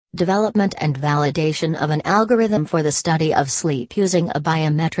Development and validation of an algorithm for the study of sleep using a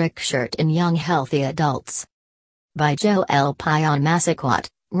biometric shirt in young healthy adults. By Joëlle Pion-Massicotte,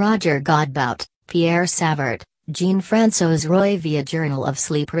 Roger Godbout, Pierre Savard, Jean-François via Journal of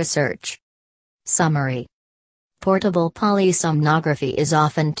Sleep Research. Summary. Portable polysomnography is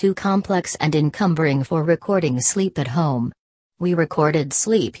often too complex and encumbering for recording sleep at home. We recorded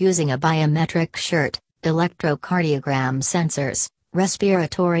sleep using a biometric shirt, electrocardiogram sensors,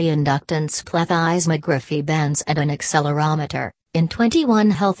 respiratory inductance plethysmography bands and an accelerometer, in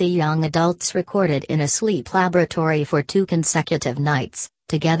 21 healthy young adults recorded in a sleep laboratory for 2 consecutive nights,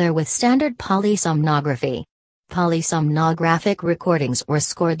 together with standard polysomnography. Polysomnographic recordings were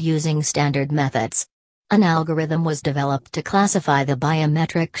scored using standard methods. An algorithm was developed to classify the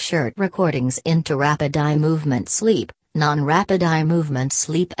biometric shirt recordings into rapid eye movement sleep, non-rapid eye movement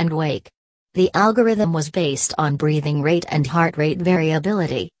sleep and wake. The algorithm was based on breathing rate and heart rate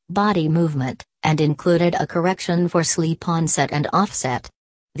variability, body movement, and included a correction for sleep onset and offset.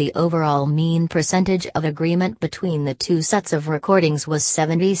 The overall mean percentage of agreement between the 2 sets of recordings was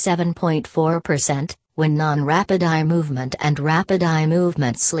 77.4%, when non-rapid eye movement and rapid eye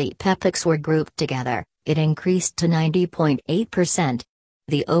movement sleep epochs were grouped together. It increased to 90.8%.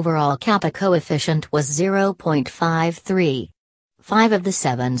 The overall kappa coefficient was 0.53. 5 of the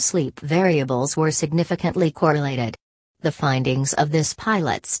 7 sleep variables were significantly correlated. The findings of this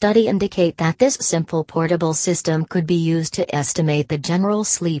pilot study indicate that this simple portable system could be used to estimate the general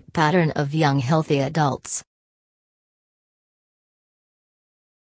sleep pattern of young healthy adults.